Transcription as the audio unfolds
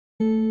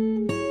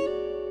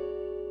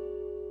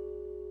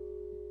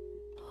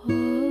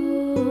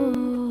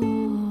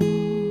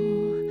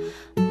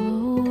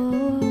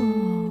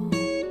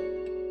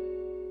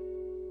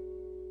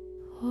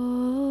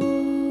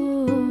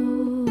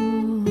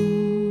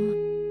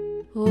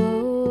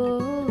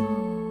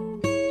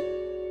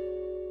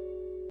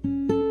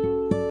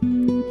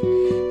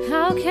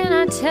How can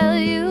I tell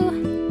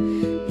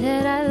you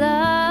that I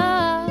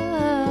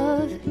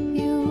love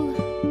you?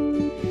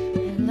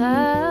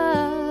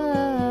 I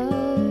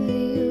love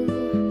you,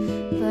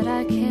 but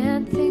I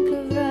can't think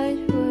of right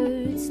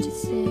words to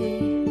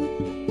say.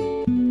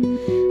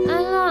 I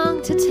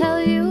long to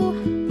tell you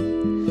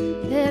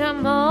that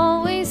I'm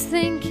always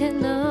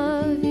thinking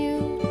of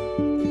you.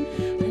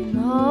 I'm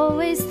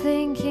always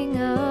thinking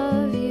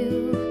of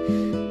you,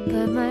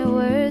 but my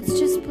words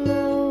just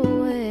blow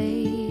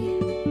away.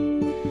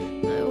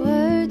 My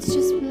words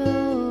just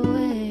blow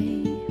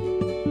away.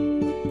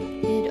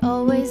 It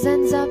always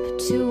ends up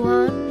to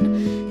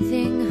one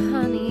thing,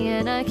 honey,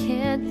 and I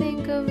can't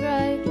think of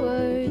right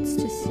words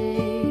to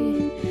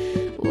say.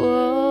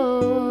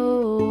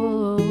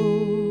 Whoa,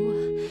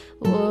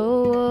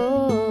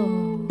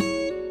 whoa,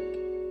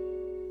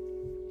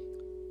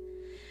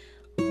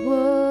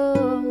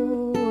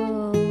 whoa,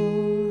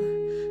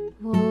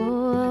 whoa.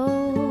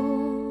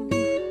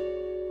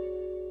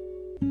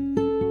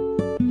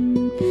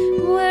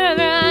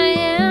 Wherever I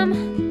am,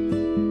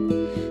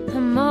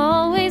 I'm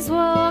always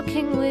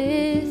walking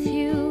with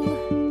you.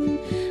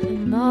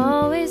 I'm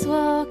always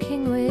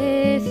walking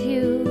with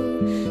you,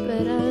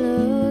 but I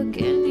look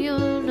and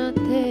you're not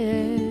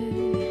there.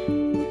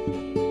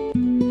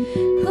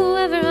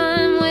 Whoever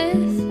I'm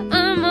with,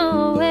 I'm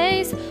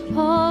always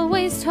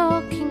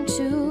talking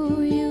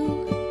to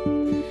you.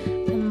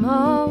 I'm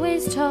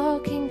always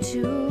talking to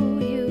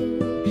you,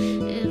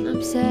 and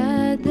I'm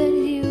sad that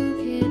you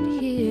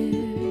can't hear.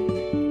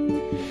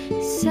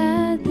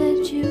 Sad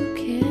that you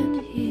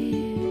can't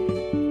hear.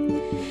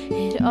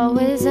 It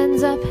always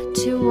ends up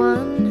to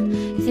one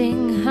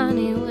thing,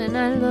 honey, when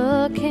I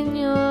look and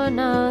you're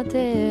not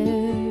there.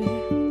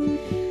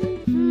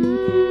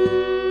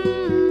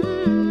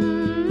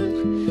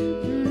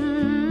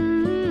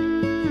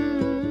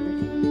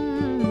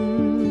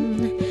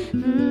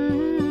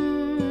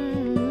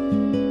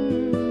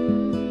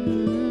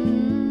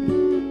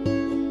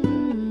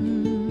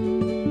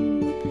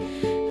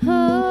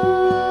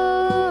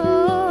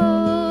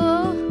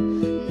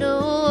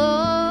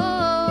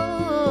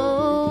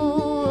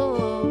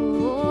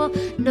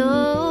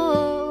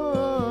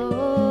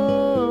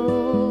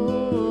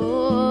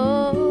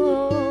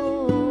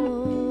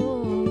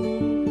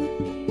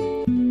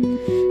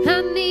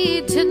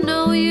 To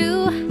know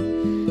you,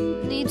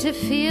 need to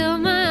feel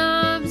my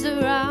arms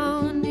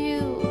around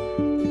you,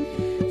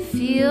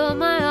 feel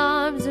my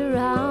arms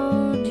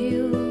around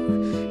you,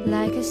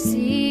 like a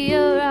sea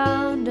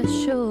around a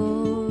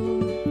shore.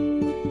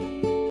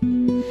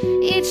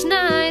 Each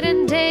night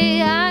and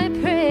day I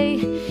pray,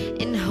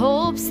 in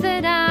hopes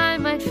that I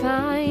might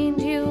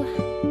find you,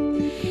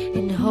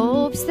 in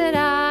hopes that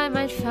I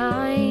might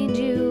find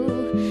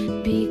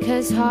you,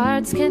 because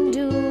hearts can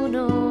do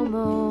no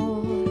more.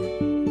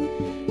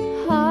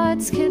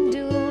 Hearts can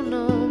do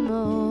no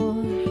more.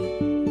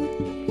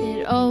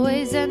 It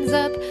always ends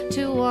up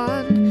to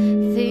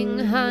one thing,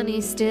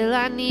 honey, still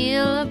I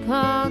kneel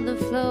upon the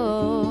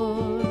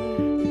floor.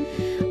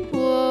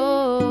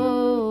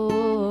 Whoa,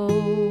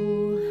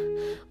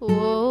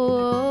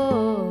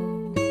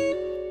 whoa.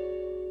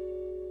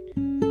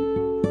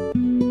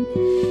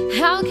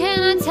 How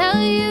can I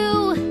tell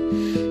you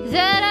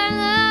that I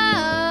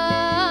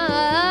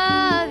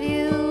love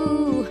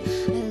you?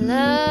 I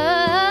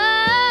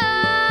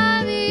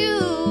love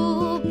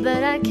you,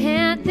 but I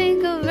can't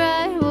think of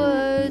right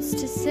words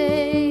to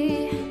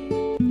say.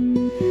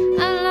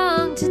 I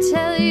long to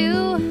tell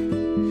you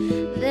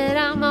that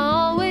I'm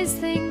always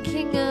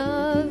thinking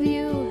of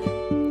you.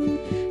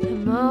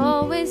 I'm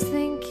always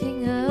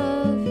thinking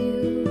of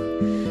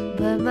you,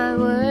 but my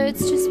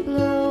words just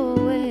blow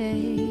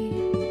away.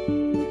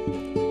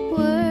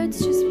 Words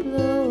just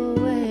blow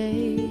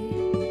away.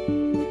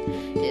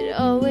 It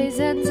always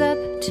ends up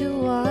to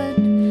one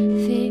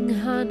thing,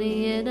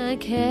 honey, and I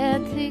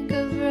can't think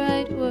of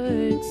right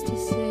words to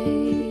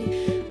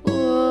say.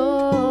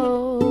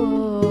 Whoa.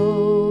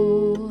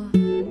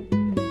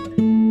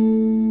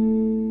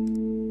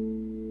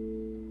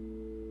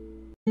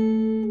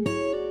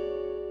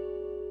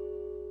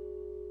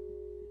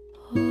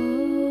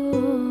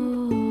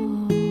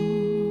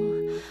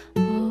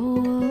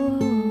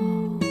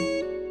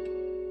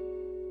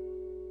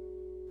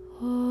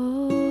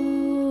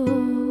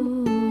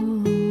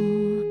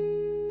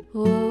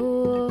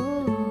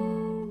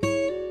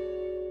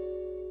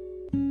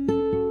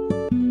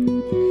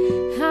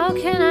 How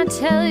can I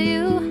tell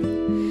you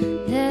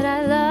that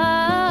I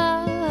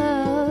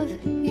love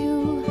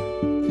you?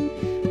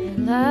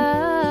 I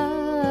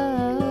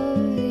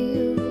love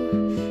you,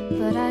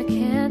 but I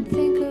can't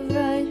think of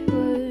right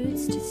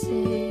words to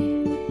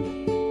say.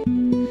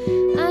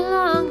 I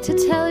long to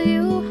tell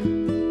you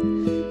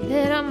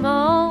that I'm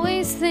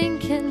always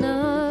thinking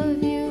of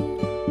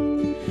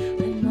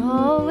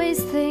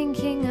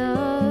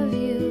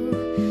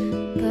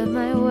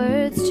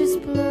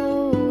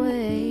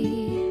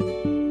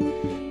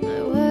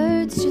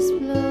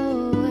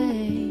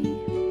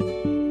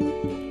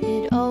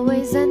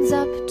always ends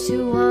up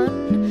to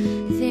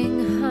one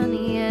thing,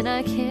 honey, and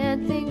I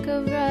can't think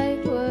of right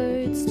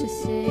words to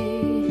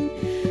say.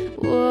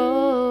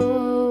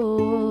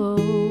 Whoa,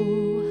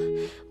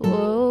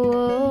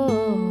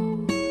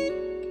 whoa,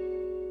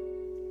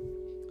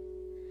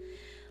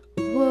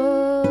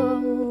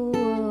 whoa,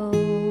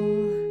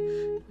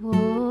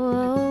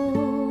 whoa.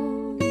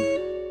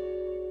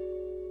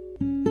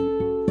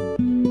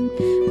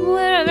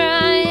 Wherever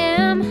I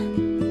am,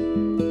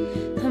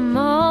 I'm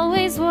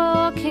always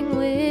walking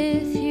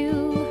with you.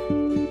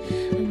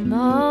 I'm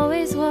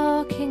always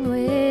walking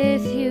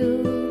with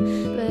you,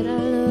 but I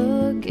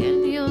look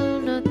and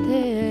you're not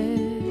there.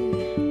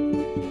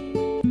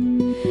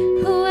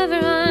 Whoever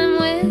I'm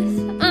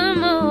with,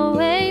 I'm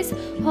always,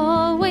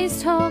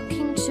 always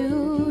talking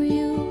to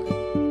you.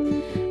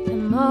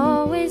 I'm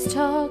always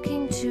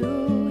talking to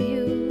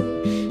you,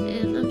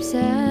 and I'm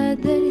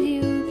sad that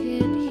you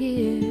can't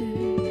hear.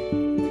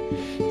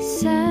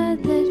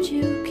 Sad that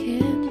you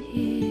can't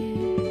hear.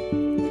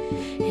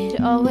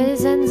 It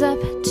always ends up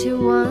to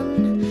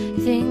one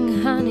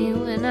thing, honey,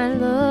 when I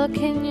look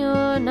and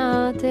you're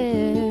not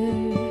there.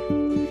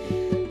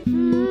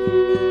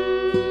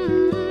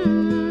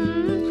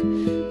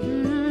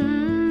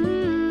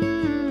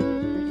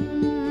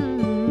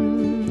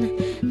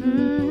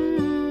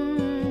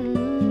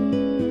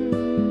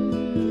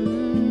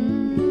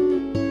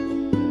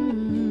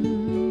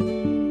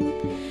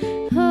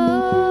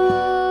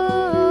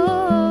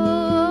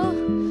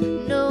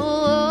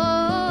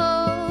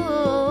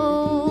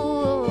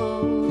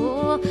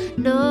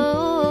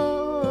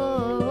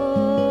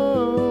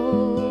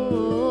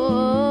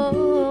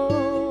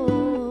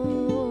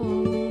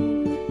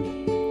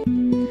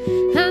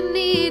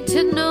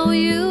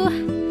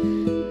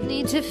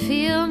 To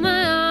feel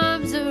my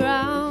arms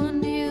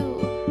around you,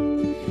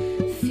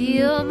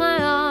 feel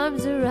my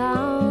arms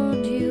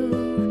around you,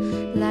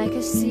 like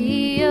a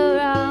sea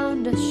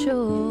around a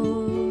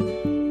shore.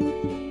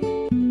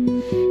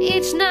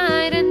 Each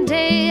night and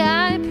day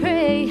I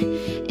pray,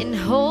 in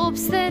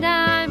hopes that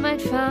I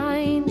might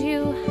find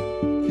you,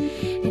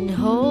 in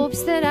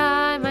hopes that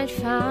I might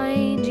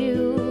find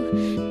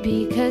you,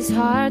 because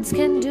hearts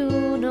can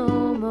do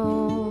no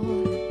more,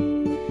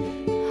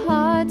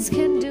 hearts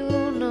can do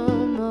no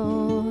more.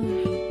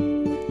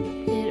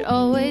 It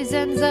always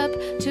ends up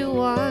to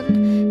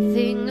one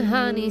thing,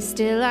 honey,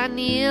 still I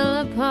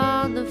kneel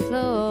upon the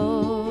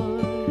floor.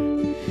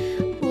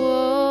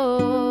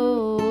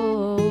 Whoa,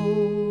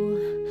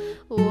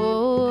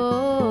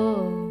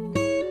 whoa.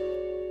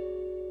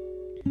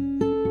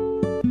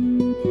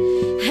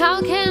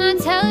 How can I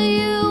tell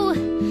you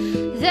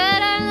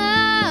that I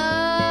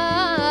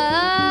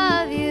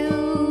love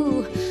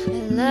you?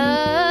 I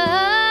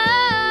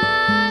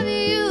love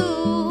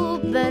you,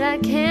 but I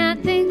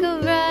can't think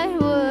of right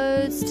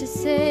words to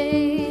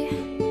say.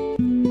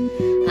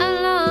 I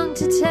long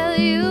to tell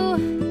you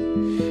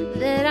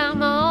that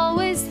I'm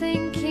always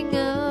thinking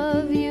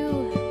of you.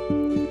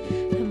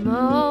 I'm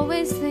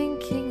always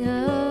thinking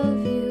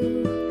of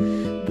you,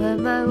 but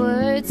my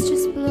words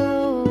just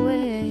blow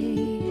away.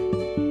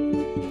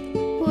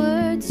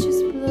 Words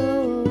just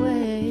blow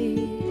away.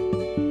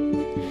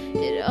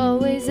 It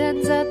always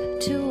ends up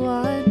to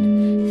one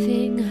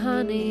thing,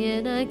 honey,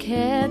 and I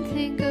can't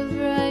think of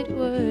right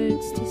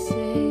words to say.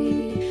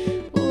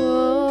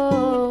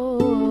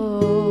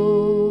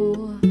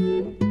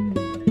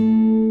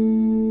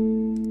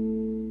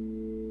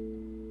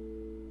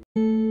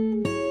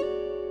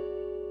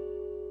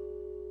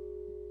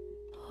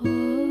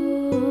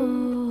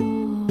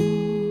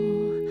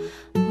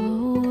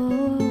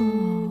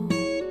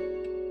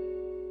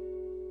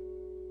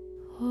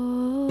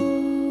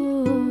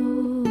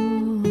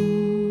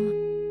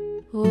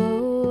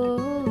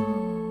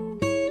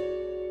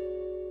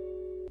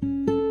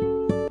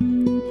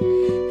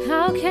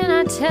 How can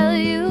I tell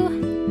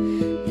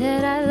you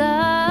that I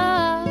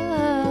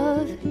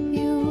love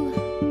you?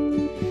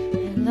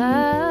 I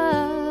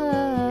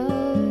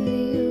love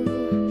you,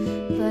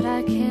 but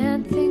I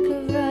can't think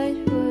of right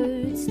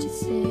words to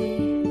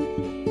say.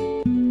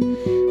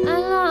 I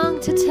long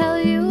to tell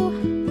you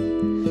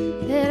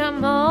that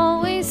I'm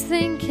always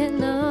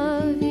thinking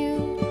of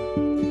you.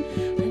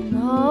 I'm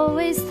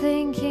always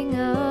thinking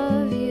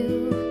of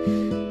you,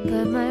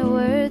 but my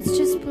words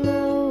just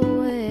blow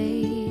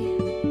away.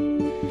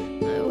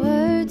 My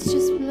words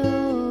just blow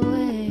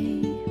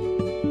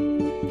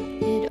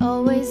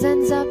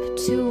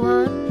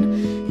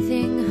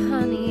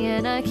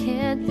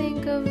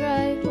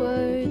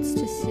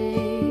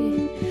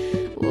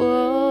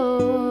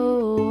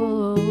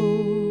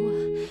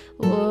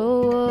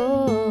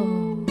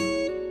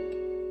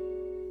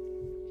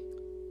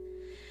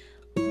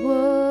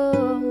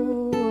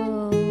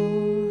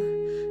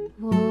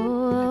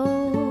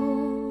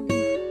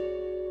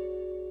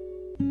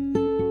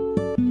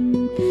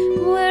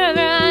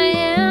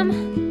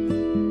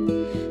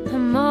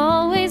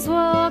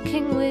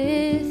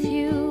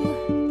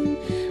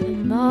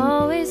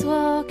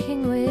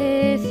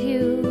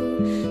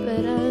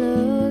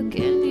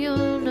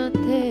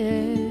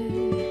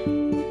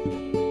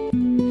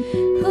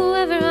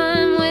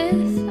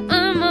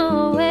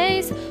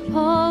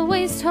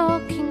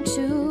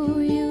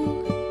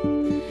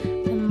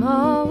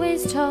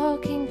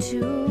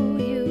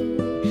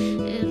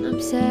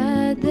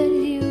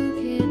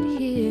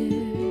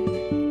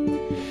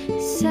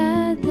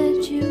sad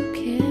that you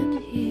can't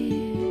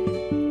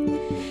hear.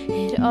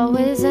 It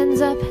always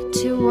ends up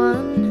to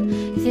one